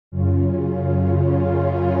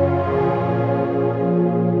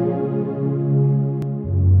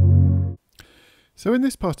So in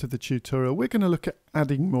this part of the tutorial, we're going to look at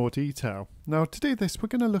adding more detail. Now to do this, we're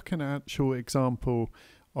going to look at an actual example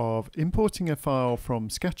of importing a file from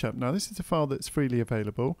SketchUp. Now this is a file that's freely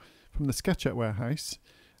available from the SketchUp warehouse.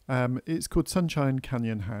 It's called Sunshine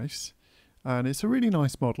Canyon House, and it's a really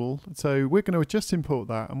nice model. So we're going to just import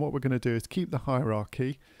that, and what we're going to do is keep the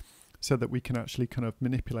hierarchy so that we can actually kind of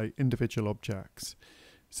manipulate individual objects.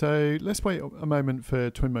 So let's wait a moment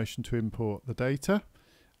for Twinmotion to import the data.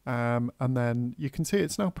 And then you can see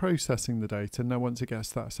it's now processing the data. Now once it gets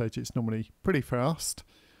to that stage, it's normally pretty fast.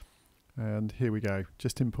 And here we go,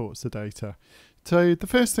 just imports the data. So the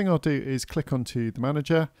first thing I'll do is click onto the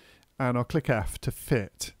manager, and I'll click F to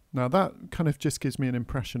fit. Now that kind of just gives me an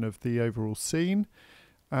impression of the overall scene.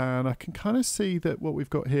 And I can kind of see that what we've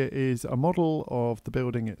got here is a model of the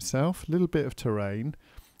building itself, a little bit of terrain,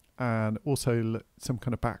 and also some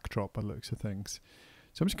kind of backdrop by the looks of things.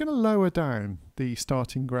 So I'm just going to lower down the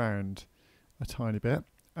starting ground a tiny bit.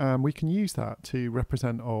 We can use that to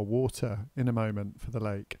represent our water in a moment for the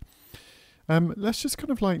lake. Let's just kind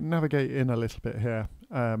of like navigate in a little bit here.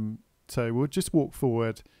 So we'll just walk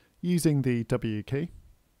forward using the W key.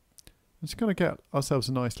 I'm just going to get ourselves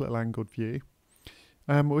a nice little angled view.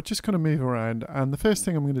 We'll just kind of move around, and the first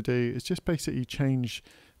thing I'm going to do is just basically change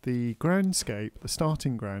the groundscape, the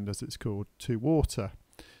starting ground as it's called, to water.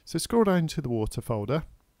 So scroll down to the water folder,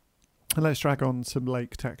 and let's drag on some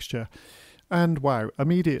lake texture. And wow,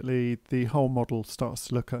 immediately the whole model starts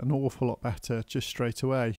to look an awful lot better just straight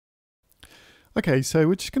away. Okay, so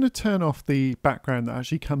we're just going to turn off the background that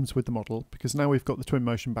actually comes with the model, because now we've got the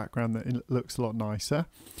Twinmotion background that looks a lot nicer.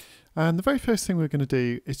 And the very first thing we're going to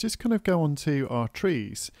do is just kind of go onto our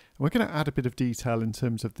trees. And we're going to add a bit of detail in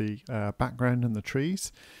terms of the background and the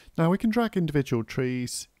trees. Now we can drag individual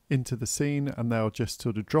trees into the scene, and they'll just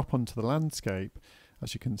sort of drop onto the landscape.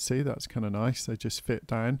 As you can see, that's kind of nice, they just fit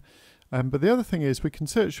down. But the other thing is we can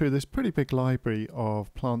search through this pretty big library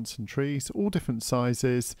of plants and trees, all different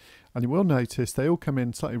sizes, and you will notice they all come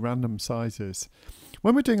in slightly random sizes.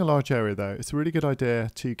 When we're doing a large area though, it's a really good idea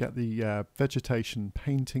to get the vegetation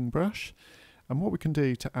painting brush. And what we can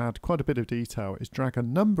do to add quite a bit of detail is drag a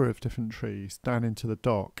number of different trees down into the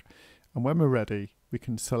dock. And when we're ready, we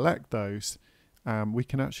can select those. We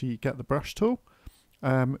can actually get the brush tool.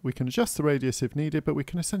 We can adjust the radius if needed, but we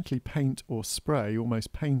can essentially paint or spray,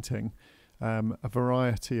 almost painting, a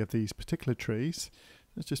variety of these particular trees.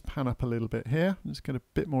 Let's just pan up a little bit here. Let's get a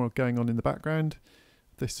bit more going on in the background.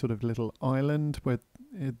 This sort of little island with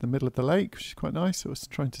in the middle of the lake, which is quite nice. So I was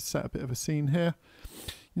trying to set a bit of a scene here.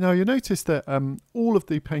 Now you'll notice that all of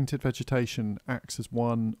the painted vegetation acts as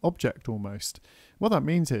one object almost. What that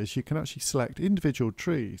means is you can actually select individual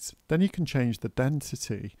trees, then you can change the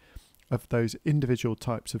density of those individual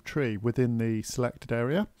types of tree within the selected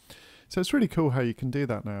area. So it's really cool how you can do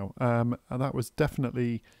that now. And that was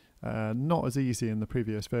definitely not as easy in the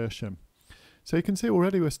previous version. So you can see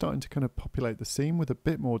already we're starting to kind of populate the scene with a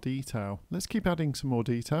bit more detail. Let's keep adding some more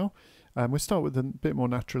detail. We'll start with a bit more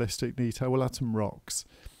naturalistic detail. We'll add some rocks.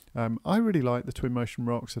 I really like the Twinmotion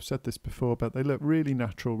rocks. I've said this before, but they look really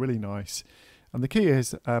natural, really nice. And the key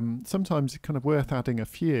is sometimes it's kind of worth adding a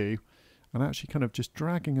few and actually kind of just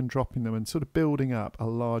dragging and dropping them and sort of building up a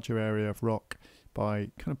larger area of rock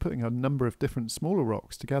by kind of putting a number of different smaller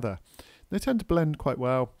rocks together. They tend to blend quite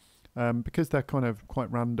well because they're kind of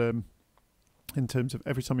quite random in terms of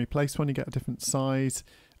every time you place one you get a different size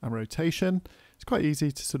and rotation. It's quite easy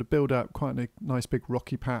to sort of build up quite a nice big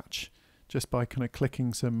rocky patch just by kind of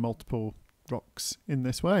clicking some multiple rocks in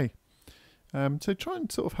this way. So try and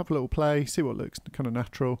sort of have a little play, see what looks kind of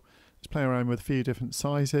natural. Let's play around with a few different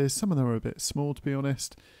sizes. Some of them are a bit small, to be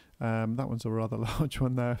honest. That one's a rather large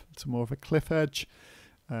one there. It's more of a cliff edge.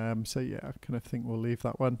 So yeah, I kind of think we'll leave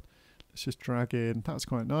that one. Let's just drag in. That's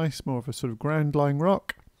quite nice. More of a sort of ground-lying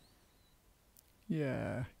rock.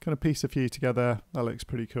 Yeah, kind of piece a few together. That looks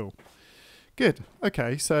pretty cool. Good.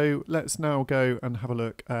 Okay, so let's now go and have a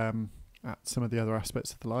look at some of the other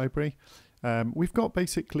aspects of the library. We've got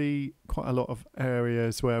basically quite a lot of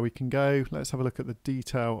areas where we can go. Let's have a look at the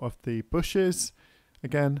detail of the bushes.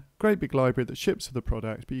 Again, great big library that ships with the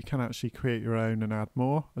product, but you can actually create your own and add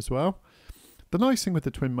more as well. The nice thing with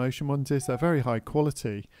the Twinmotion ones is they're very high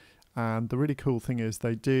quality, and the really cool thing is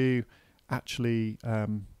they do actually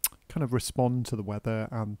kind of respond to the weather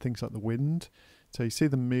and things like the wind. So you see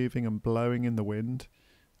them moving and blowing in the wind,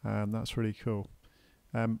 and that's really cool.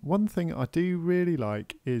 One thing I do really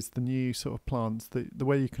like is the new sort of plants, the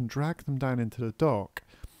way you can drag them down into the dock,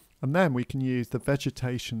 and then we can use the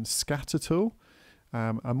Vegetation scatter tool.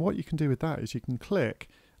 And what you can do with that is you can click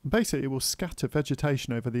And basically, it will scatter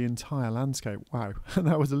vegetation over the entire landscape. Wow, and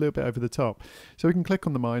that was a little bit over the top. So we can click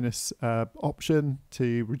on the minus option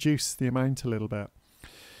to reduce the amount a little bit.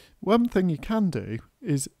 One thing you can do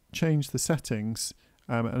is change the settings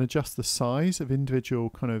and adjust the size of individual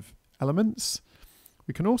kind of elements.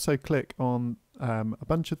 We can also click on a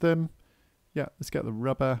bunch of them. Yeah, let's get the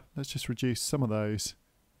rubber. Let's just reduce some of those.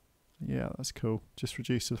 Yeah, that's cool. Just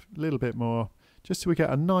reduce a little bit more, just so we get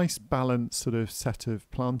a nice balanced sort of set of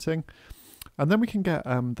planting. And then we can get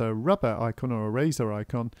the rubber icon or eraser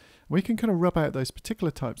icon. And we can kind of rub out those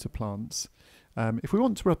particular types of plants. If we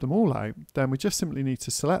want to rub them all out, then we just simply need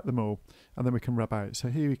to select them all, and then we can rub out. So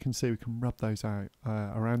here we can see we can rub those out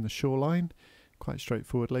around the shoreline, quite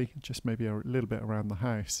straightforwardly, just maybe a little bit around the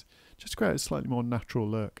house, just to create a slightly more natural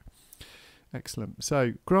look. Excellent.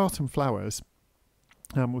 So grass and flowers,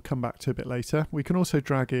 we'll come back to a bit later. We can also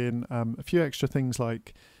drag in a few extra things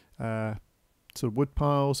like sort of wood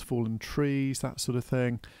piles, fallen trees, that sort of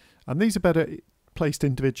thing. And these are better placed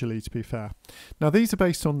individually, to be fair. Now, these are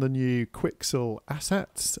based on the new Quixel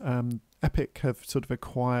assets. Epic have sort of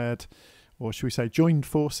acquired, or should we say joined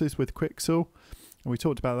forces with Quixel. And we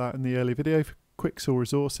talked about that in the early video, Quixel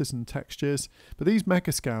resources and textures. But these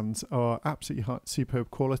mega scans are absolutely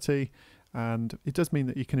superb quality. And it does mean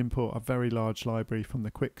that you can import a very large library from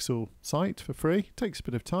the Quixel site for free. It takes a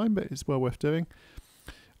bit of time, but it's well worth doing.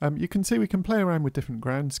 You can see we can play around with different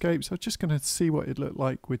groundscapes. I'm just going to see what it looked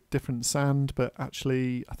like with different sand, but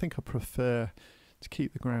actually I think I prefer to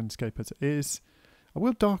keep the groundscape as it is. I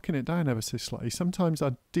will darken it down ever so slightly. Sometimes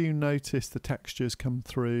I do notice the textures come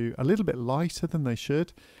through a little bit lighter than they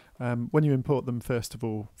should when you import them, first of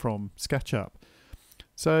all, from SketchUp.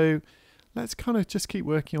 So let's kind of just keep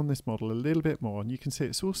working on this model a little bit more, and you can see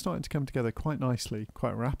it's all starting to come together quite nicely,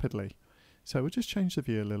 quite rapidly. So we'll just change the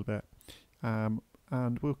view a little bit,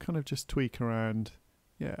 and we'll kind of just tweak around.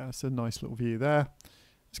 Yeah, it's a nice little view there.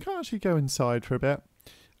 Let's kind of actually go inside for a bit.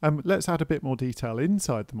 Let's add a bit more detail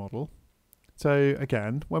inside the model. So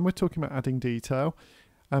again, when we're talking about adding detail,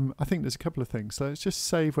 I think there's a couple of things. So let's just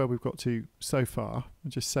save where we've got to so far.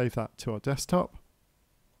 We'll just save that to our desktop.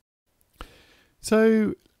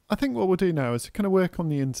 So I think what we'll do now is kind of work on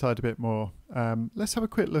the inside a bit more. Let's have a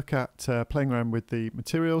quick look at playing around with the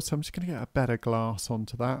materials. So I'm just going to get a better glass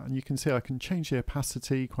onto that, and you can see I can change the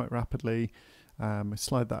opacity quite rapidly.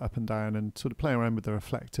 Slide that up and down and sort of play around with the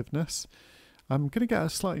reflectiveness. I'm going to get a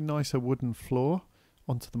slightly nicer wooden floor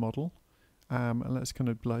onto the model, and let's kind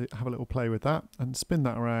of have a little play with that and spin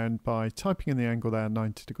that around by typing in the angle there,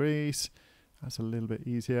 90 degrees. That's a little bit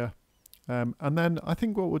easier. And then I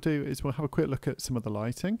think what we'll do is we'll have a quick look at some of the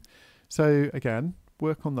lighting. So again,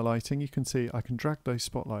 work on the lighting. You can see I can drag those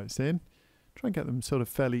spotlights in, try and get them sort of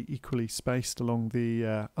fairly equally spaced along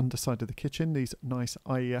the underside of the kitchen, these nice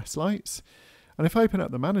IES lights. And if I open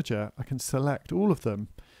up the manager, I can select all of them.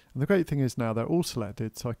 And the great thing is now they're all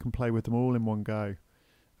selected, so I can play with them all in one go.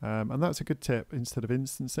 And that's a good tip instead of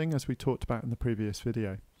instancing, as we talked about in the previous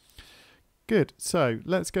video. Good, so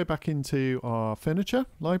let's go back into our furniture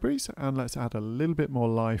libraries and let's add a little bit more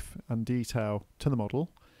life and detail to the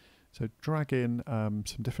model. So drag in some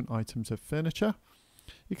different items of furniture.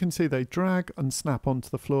 You can see they drag and snap onto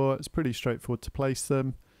the floor. It's pretty straightforward to place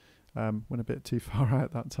them. Went a bit too far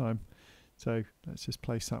out that time. So let's just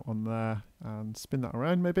place that one there and spin that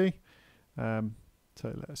around maybe.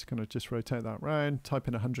 So let's kind of just rotate that around, type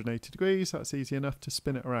in 180 degrees. That's easy enough to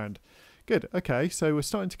spin it around. Good, okay, so we're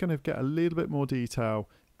starting to kind of get a little bit more detail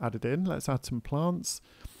added in. Let's add some plants.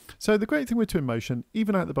 So the great thing with Twinmotion,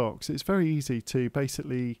 even out the box, it's very easy to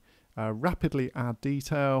basically rapidly add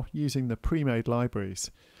detail using the pre-made libraries.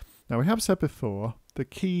 Now we have said before, the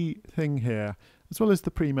key thing here, as well as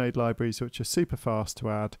the pre-made libraries, which are super fast to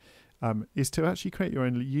add, is to actually create your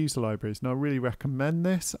own user libraries. And I really recommend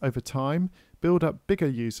this over time. Build up bigger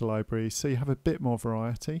user libraries so you have a bit more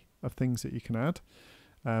variety of things that you can add.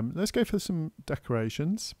 Let's go for some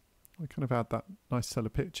decorations. We kind of add that nice set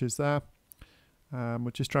of pictures there.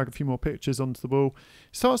 We'll just drag a few more pictures onto the wall.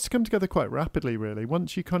 It starts to come together quite rapidly, really.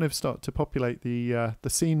 Once you kind of start to populate the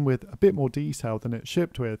scene with a bit more detail than it's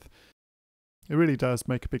shipped with, it really does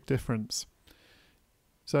make a big difference.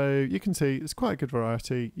 So you can see it's quite a good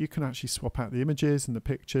variety. You can actually swap out the images and the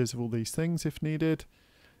pictures of all these things if needed.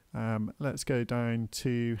 Let's go down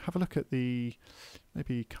to have a look at the,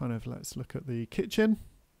 let's look at the kitchen.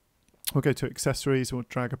 We'll go to accessories, we'll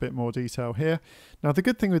drag a bit more detail here. Now the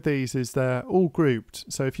good thing with these is they're all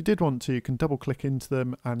grouped. So if you did want to, you can double click into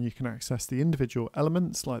them and you can access the individual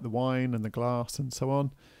elements like the wine and the glass and so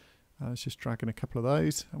on. Let's just drag in a couple of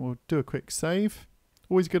those and we'll do a quick save.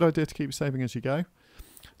 Always a good idea to keep saving as you go.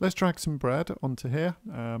 let's drag some bread onto here,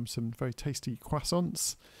 some very tasty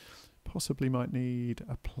croissants. Possibly might need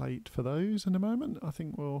a plate for those in a moment. I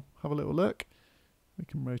think we'll have a little look. We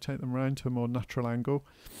can rotate them around to a more natural angle.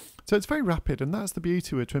 So it's very rapid, and that's the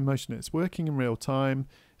beauty with Twinmotion. It's working in real time.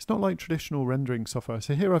 It's not like traditional rendering software.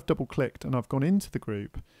 So here I've double clicked and I've gone into the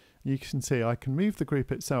group. You can see I can move the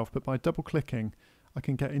group itself, but by double clicking I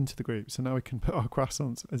can get into the group. So now we can put our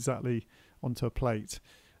croissants exactly onto a plate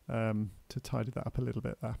to tidy that up a little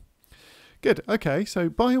bit there. Good. Okay, so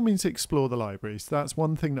by all means explore the libraries. That's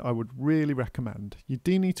one thing that I would really recommend. You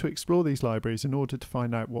do need to explore these libraries in order to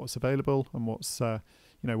find out what's available and what's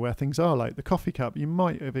where things are. Like the coffee cup, you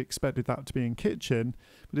might have expected that to be in kitchen,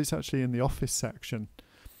 but it's actually in the office section.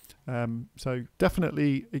 So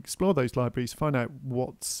definitely explore those libraries, find out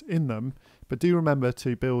what's in them, but do remember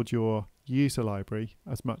to build your user library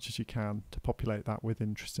as much as you can to populate that with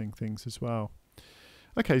interesting things as well.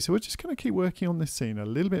 Okay, so we're just going to keep working on this scene a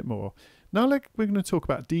little bit more. Now we're going to talk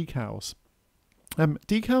about decals.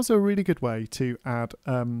 Decals are a really good way to add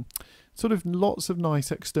sort of lots of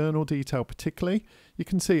nice external detail particularly. You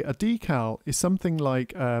can see a decal is something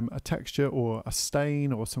like a texture or a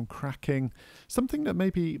stain or some cracking, something that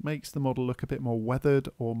maybe makes the model look a bit more weathered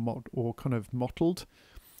or kind of mottled.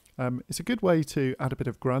 It's a good way to add a bit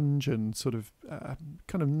of grunge and sort of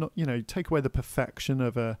take away the perfection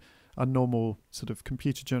of a normal sort of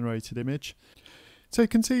computer generated image. So you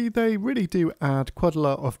can see they really do add quite a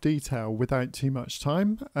lot of detail without too much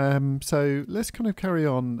time. So let's kind of carry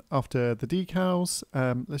on after the decals.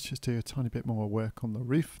 Let's just do a tiny bit more work on the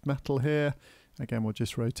roof metal here. Again, we'll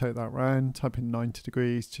just rotate that round, type in 90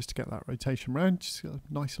 degrees just to get that rotation round. Just got a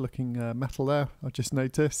nice looking metal there, I've just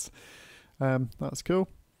noticed. That's cool.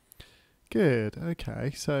 Good,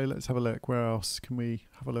 okay, so let's have a look. Where else can we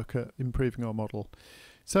have a look at improving our model?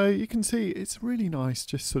 So you can see it's really nice,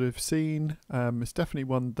 just sort of scene. It's definitely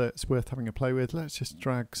one that's worth having a play with. Let's just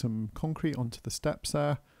drag some concrete onto the steps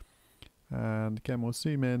there. And again, we'll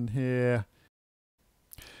zoom in here.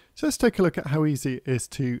 So let's take a look at how easy it is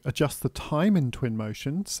to adjust the time in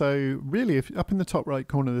Twinmotion. So really, if up in the top right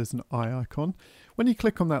corner, there's an eye icon. When you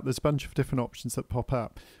click on that, there's a bunch of different options that pop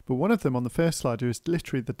up. But one of them on the first slider is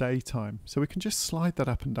literally the daytime. So we can just slide that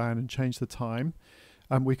up and down and change the time.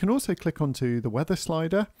 We can also click onto the weather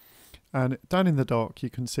slider, and down in the dock you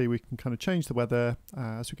can see we can kind of change the weather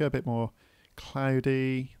as we go a bit more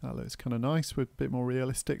cloudy. That looks kind of nice, with a bit more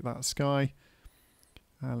realistic, that sky.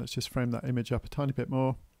 Let's just frame that image up a tiny bit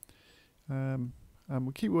more. And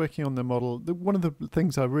we'll keep working on the model. One of the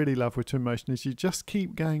things I really love with Twinmotion is you just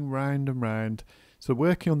keep going round and round, so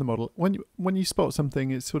working on the model. When you spot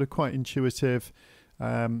something, it's sort of quite intuitive.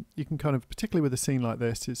 You can kind of, particularly with a scene like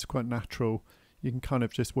this, it's quite natural. You can kind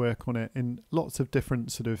of just work on it in lots of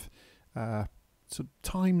different sort of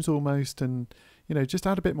times almost, and just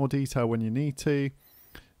add a bit more detail when you need to.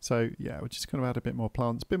 So yeah, we're just going to add a bit more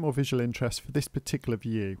plants, a bit more visual interest for this particular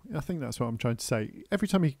view. I think that's what I'm trying to say. Every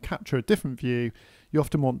time you capture a different view, you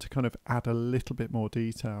often want to kind of add a little bit more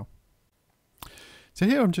detail. So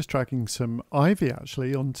here I'm just dragging some ivy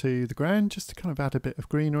actually onto the ground, just to kind of add a bit of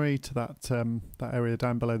greenery to that area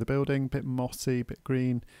down below the building, a bit mossy, a bit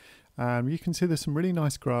green. You can see there's some really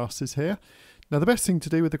nice grasses here. Now the best thing to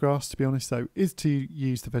do with the grass, to be honest though, is to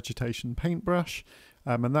use the Vegetation paintbrush,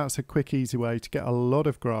 and that's a quick easy way to get a lot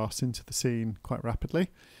of grass into the scene quite rapidly.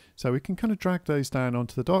 So we can kind of drag those down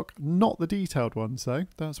onto the dock, not the detailed ones though,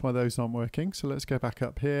 that's why those aren't working. So let's go back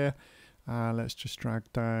up here, let's just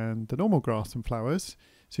drag down the normal grass and flowers.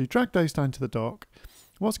 So you drag those down to the dock.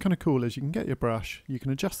 What's kind of cool is you can get your brush, you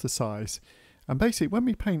can adjust the size, and basically when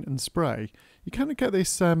we paint and spray, you kind of get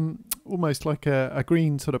this almost like a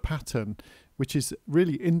green sort of pattern, which is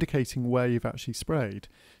really indicating where you've actually sprayed.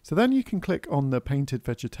 So then you can click on the painted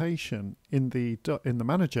vegetation in the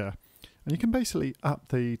manager, and you can basically up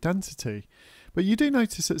the density. But you do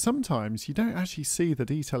notice that sometimes you don't actually see the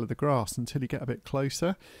detail of the grass until you get a bit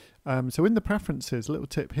closer. So in the preferences, a little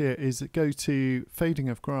tip here is go to fading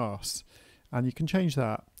of grass, and you can change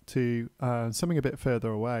that to something a bit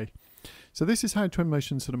further away. So this is how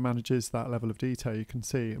Twinmotion sort of manages that level of detail. You can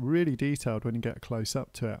see really detailed when you get close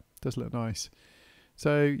up to it. It does look nice.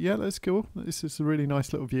 So yeah, that's cool. This is a really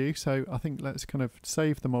nice little view. So I think let's kind of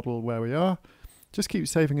save the model where we are. Just keep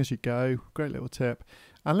saving as you go. Great little tip.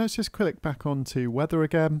 And let's just click back onto weather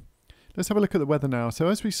again. Let's have a look at the weather now. So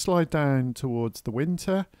as we slide down towards the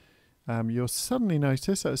winter, you'll suddenly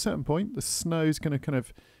notice at a certain point the snow's going to kind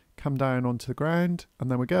of come down onto the ground,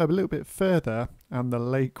 and then we go a little bit further and the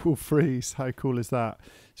lake will freeze. How cool is that?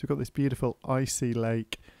 So we've got this beautiful icy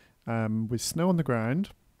lake with snow on the ground.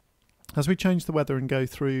 As we change the weather and go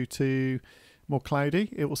through to more cloudy,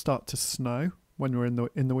 it will start to snow when we're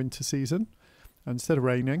in the winter season. And instead of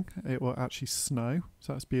raining, it will actually snow.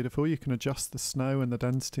 So that's beautiful. You can adjust the snow and the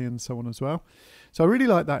density and so on as well. So I really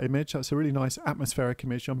like that image. That's a really nice atmospheric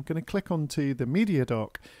image. I'm going to click onto the media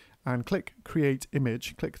dock and click create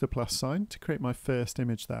image, click the plus sign to create my first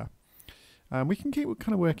image there. And we can keep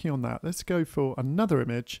kind of working on that. Let's go for another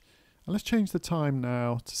image, and let's change the time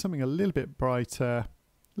now to something a little bit brighter, a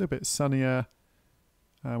little bit sunnier.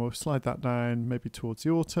 And we'll slide that down maybe towards the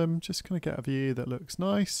autumn. Just going to get a view that looks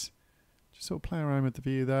nice. Just sort of play around with the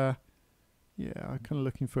view there. Yeah, I'm kind of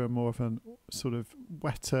looking for more of a sort of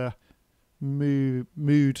wetter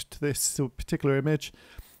mood to this sort of particular image.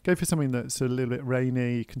 Go for something that's a little bit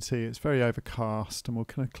rainy. You can see it's very overcast, and we'll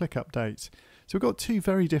kind of click update. So we've got two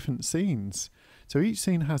very different scenes. So each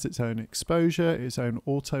scene has its own exposure, its own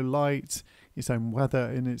auto light, its own weather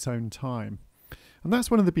in its own time. And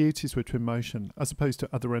that's one of the beauties with Twinmotion, as opposed to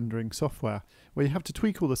other rendering software, where you have to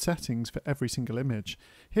tweak all the settings for every single image.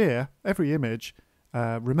 Here, every image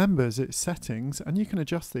remembers its settings, and you can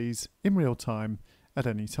adjust these in real time at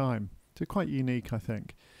any time. So quite unique, I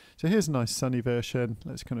think. So here's a nice sunny version.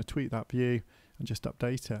 Let's kind of tweak that view and just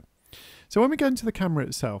update it. So when we go into the camera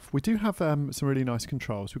itself, we do have some really nice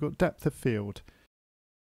controls. We've got depth of field,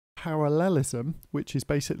 parallelism, which is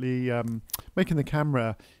basically making the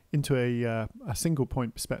camera into a single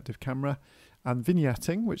point perspective camera, and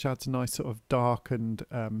vignetting, which adds a nice sort of darkened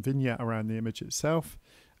vignette around the image itself.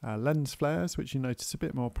 Lens flares, which you notice a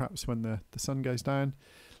bit more perhaps when the sun goes down.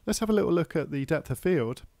 Let's have a little look at the depth of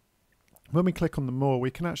field. When we click on the more, we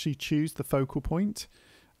can actually choose the focal point.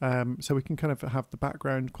 So we can kind of have the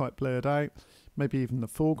background quite blurred out, maybe even the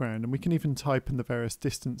foreground, and we can even type in the various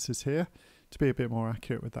distances here to be a bit more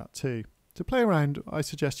accurate with that too. To play around, I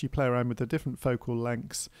suggest you play around with the different focal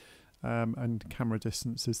lengths and camera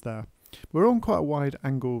distances there. We're on quite a wide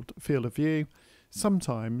angled field of view.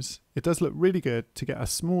 Sometimes it does look really good to get a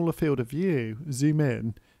smaller field of view, zoom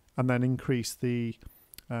in, and then increase the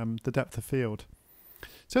depth of field.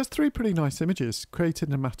 So that's three pretty nice images created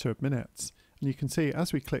in a matter of minutes. And you can see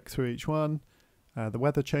as we click through each one, the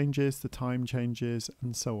weather changes, the time changes,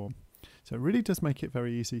 and so on. So it really does make it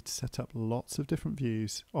very easy to set up lots of different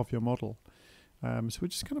views of your model. So we're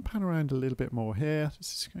just going to pan around a little bit more here.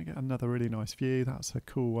 Just going to get another really nice view. That's a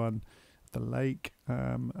cool one, the lake.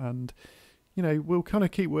 And, you know, we'll kind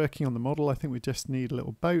of keep working on the model. I think we just need a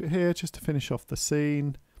little boat here just to finish off the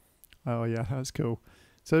scene. Oh yeah, that's cool.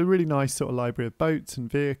 So a really nice sort of library of boats and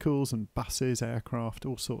vehicles and buses, aircraft,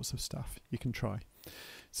 all sorts of stuff you can try.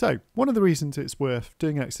 So one of the reasons it's worth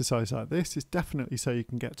doing an exercise like this is definitely so you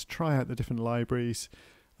can get to try out the different libraries.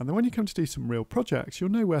 And then when you come to do some real projects,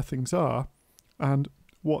 you'll know where things are and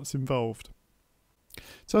what's involved.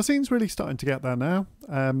 So our scene's really starting to get there now.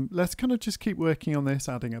 Let's kind of just keep working on this,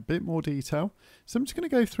 adding a bit more detail. So I'm just going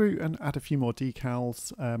to go through and add a few more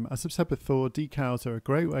decals. As I've said before, decals are a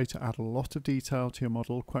great way to add a lot of detail to your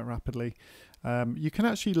model quite rapidly. You can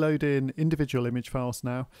actually load in individual image files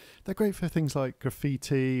now. They're great for things like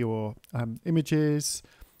graffiti or images,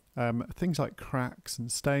 things like cracks and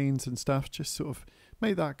stains and stuff. Just sort of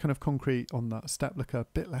make that kind of concrete on that step look a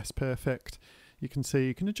bit less perfect. You can see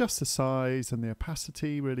you can adjust the size and the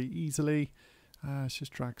opacity really easily. Let's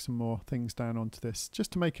just drag some more things down onto this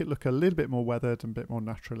just to make it look a little bit more weathered and a bit more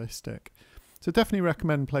naturalistic. So definitely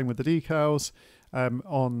recommend playing with the decals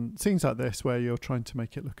on scenes like this where you're trying to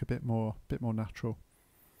make it look a bit more natural.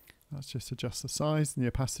 Let's just adjust the size and the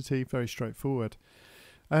opacity, very straightforward.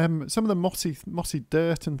 Some of the mossy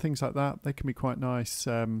dirt and things like that, they can be quite nice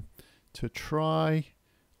to try.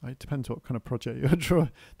 It depends what kind of project you're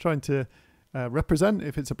trying to represent.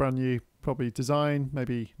 If it's a brand new probably design,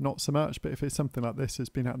 maybe not so much, but if it's something like this that's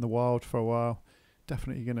been out in the wild for a while,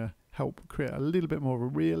 definitely going to help create a little bit more of a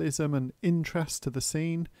realism and interest to the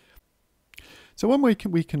scene. So one way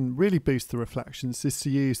we can really boost the reflections is to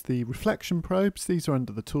use the reflection probes. These are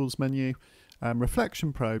under the tools menu.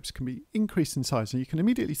 Reflection probes can be increased in size, and you can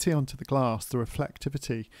immediately see onto the glass the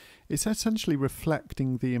reflectivity. It's essentially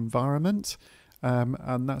reflecting the environment.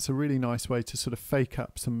 And that's a really nice way to sort of fake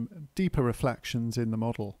up some deeper reflections in the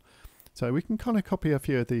model. So we can kind of copy a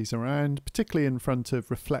few of these around, particularly in front of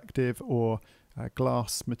reflective or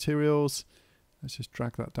glass materials. Let's just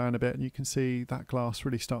drag that down a bit and you can see that glass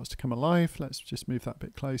really starts to come alive. Let's just move that a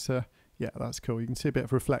bit closer. Yeah, that's cool. You can see a bit of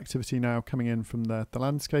reflectivity now coming in from the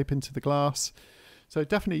landscape into the glass. So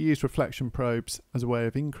definitely use reflection probes as a way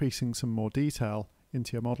of increasing some more detail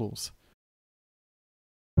into your models.